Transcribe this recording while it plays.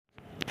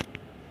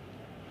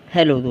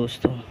Hello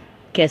दोस्तों,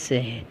 कैसे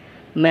हैं।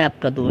 मैं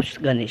आपका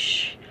दोस्त गणेश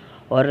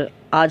और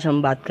आज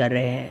हम बात कर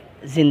रहे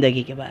हैं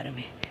ज़िंदगी के बारे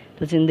में।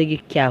 तो ज़िंदगी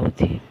क्या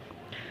होती है,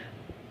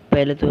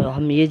 पहले तो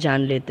हम ये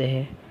जान लेते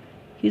हैं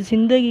कि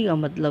ज़िंदगी का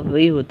मतलब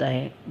वही होता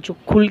है जो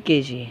खुल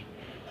के जिए,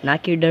 ना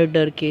कि डर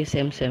डर के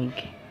सेम सेम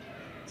के।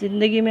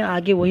 ज़िंदगी में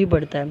आगे वही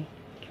बढ़ता है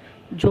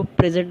जो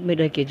प्रेजेंट में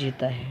रह के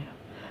जीता है,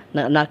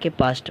 ना कि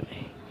पास्ट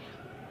में।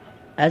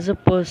 एज अ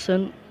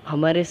पर्सन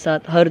हमारे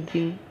साथ हर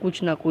दिन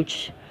कुछ ना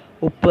कुछ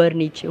ऊपर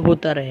नीचे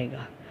होता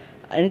रहेगा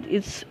एंड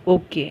इट्स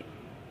ओके।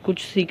 कुछ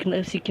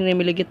सीखने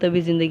मिलेगी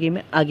तभी ज़िंदगी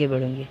में आगे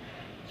बढ़ेंगे।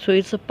 So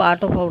it's a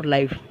part of our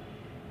life.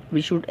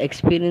 We should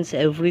experience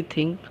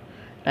everything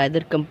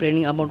rather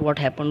complaining about what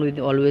happen with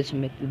always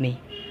with me.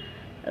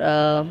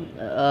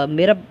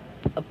 मेरा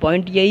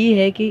पॉइंट यही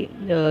है कि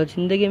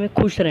ज़िंदगी में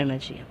खुश रहना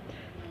चाहिए।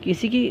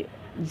 किसी की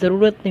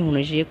ज़रूरत नहीं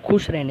होनी चाहिए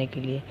खुश रहने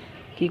के लिए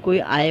कि कोई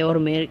आए और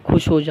मैं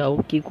खुश हो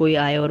जाऊँ, कि कोई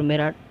आए और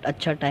मेरा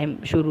अच्छा टाइम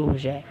शुरू हो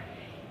जाए,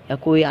 या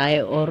कोई आए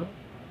और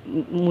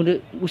मुझे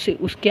उसे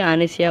उसके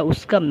आने से या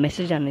उसका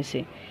मैसेज आने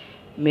से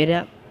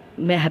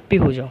मैं हैप्पी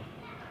हो जाऊँ।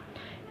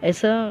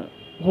 ऐसा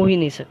हो ही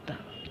नहीं सकता,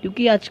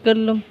 क्योंकि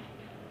आजकल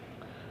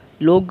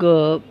लोग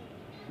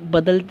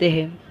बदलते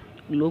हैं,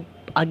 लोग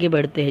आगे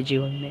बढ़ते हैं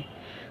जीवन में।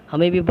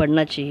 हमें भी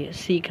बढ़ना चाहिए,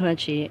 सीखना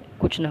चाहिए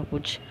कुछ ना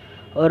कुछ,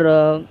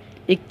 और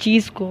एक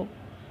चीज़ को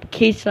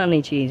खींचना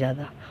नहीं चाहिए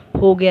ज़्यादा।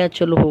 हो गया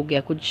चलो, हो गया,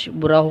 कुछ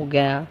बुरा हो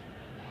गया,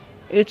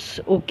 इट्स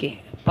ओके,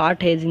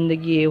 पार्ट है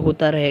ज़िंदगी, ये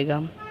होता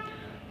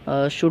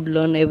रहेगा। Should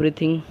learn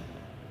everything,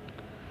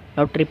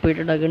 not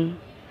repeated again.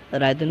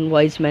 रायदन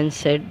wise man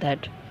said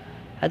that.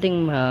 I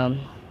think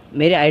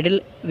मेरे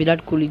आइडल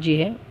विराट कोहली जी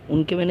हैं,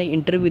 उनके मैंने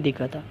इंटरव्यू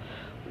देखा था।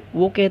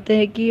 वो कहते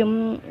हैं कि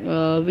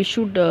हम we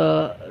should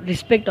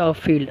respect our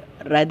field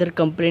rather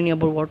complaining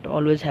about what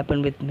always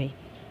happen with me.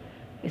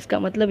 इसका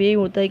मतलब यही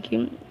होता है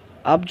कि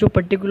आप जो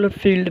पर्टिकुलर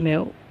फील्ड में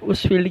हो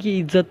उस फील्ड की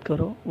इज्जत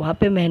करो, वहाँ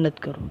पे मेहनत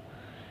करो,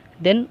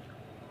 देन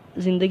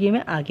ज़िंदगी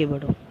में आगे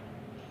बढ़ो,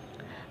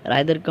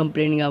 rather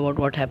complaining about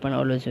what happen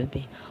always with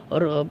me.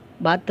 और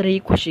बात रही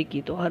खुशी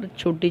की, तो हर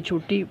छोटी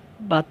छोटी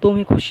बातों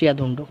में खुशियाँ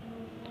ढूंढो,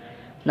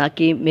 ना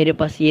कि मेरे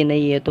पास ये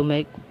नहीं है तो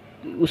मैं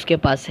उसके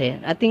पास है।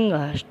 I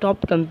think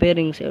stop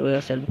comparing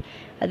yourself.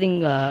 I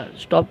think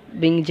stop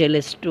being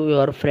jealous to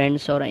your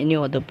friends और any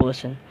other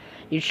person.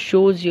 It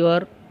shows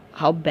your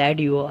how bad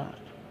you are,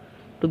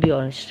 to be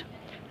honest.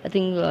 I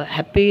think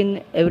happy in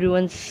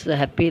everyone's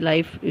happy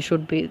life it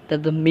should be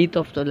that the myth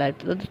of the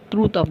life, the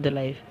truth of the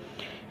life,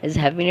 as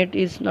happiness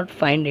is not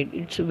find it,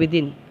 it's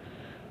within.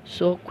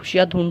 So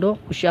खुशियाँ ढूंढो,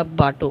 खुशियाँ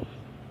बांटो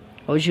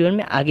और जीवन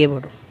में आगे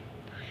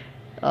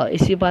बढ़ो।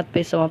 इसी बात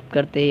पे समाप्त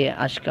करते हैं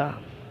आज का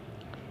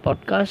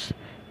podcast.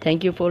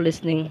 Thank you for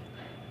listening.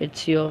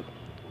 It's your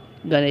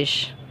Ganesh.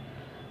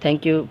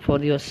 Thank you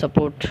for your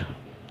support.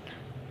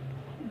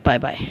 Bye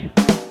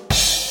bye.